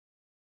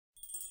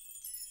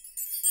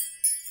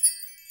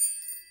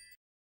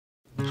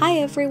Hi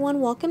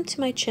everyone, welcome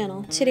to my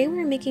channel. Today we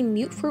are making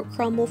Mutfruit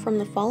Crumble from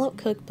the Fallout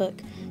Cookbook.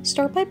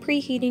 Start by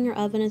preheating your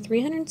oven at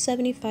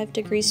 375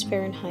 degrees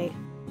Fahrenheit.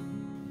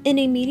 In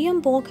a medium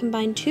bowl,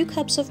 combine 2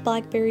 cups of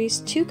blackberries,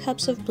 2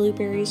 cups of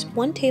blueberries,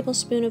 1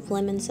 tablespoon of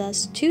lemon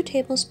zest, 2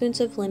 tablespoons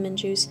of lemon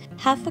juice,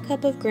 half a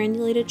cup of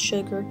granulated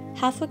sugar,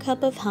 half a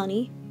cup of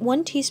honey,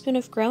 1 teaspoon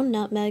of ground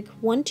nutmeg,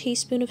 1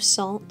 teaspoon of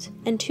salt,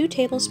 and 2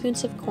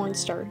 tablespoons of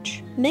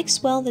cornstarch.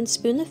 Mix well, then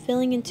spoon the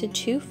filling into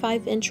 2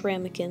 5-inch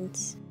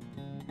ramekins.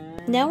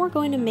 Now we're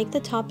going to make the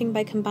topping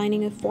by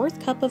combining a 1/4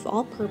 cup of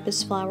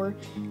all-purpose flour,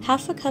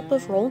 half a cup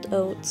of rolled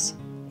oats,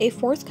 a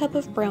 1/4 cup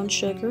of brown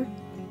sugar,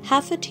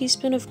 half a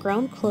teaspoon of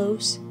ground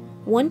cloves,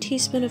 1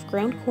 teaspoon of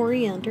ground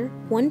coriander,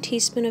 1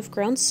 teaspoon of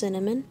ground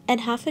cinnamon, and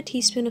half a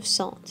teaspoon of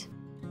salt.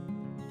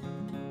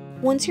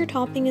 Once your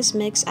topping is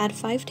mixed, add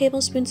 5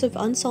 tablespoons of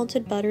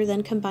unsalted butter,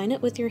 then combine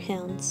it with your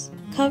hands.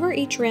 Cover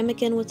each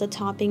ramekin with the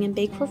topping and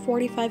bake for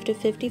 45 to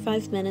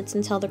 55 minutes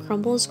until the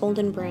crumble is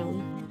golden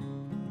brown.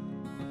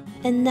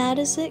 And that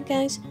is it,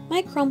 guys.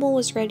 My crumble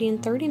was ready in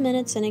 30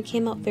 minutes and it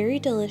came out very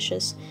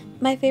delicious.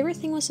 My favorite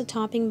thing was the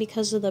topping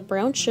because of the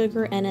brown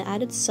sugar, and it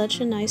added such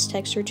a nice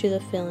texture to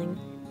the filling.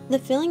 The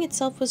filling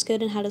itself was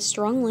good and had a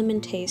strong lemon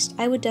taste.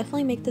 I would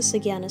definitely make this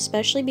again,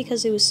 especially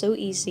because it was so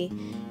easy.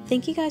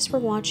 Thank you guys for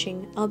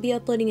watching. I'll be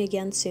uploading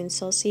again soon,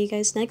 so I'll see you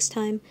guys next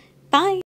time. Bye!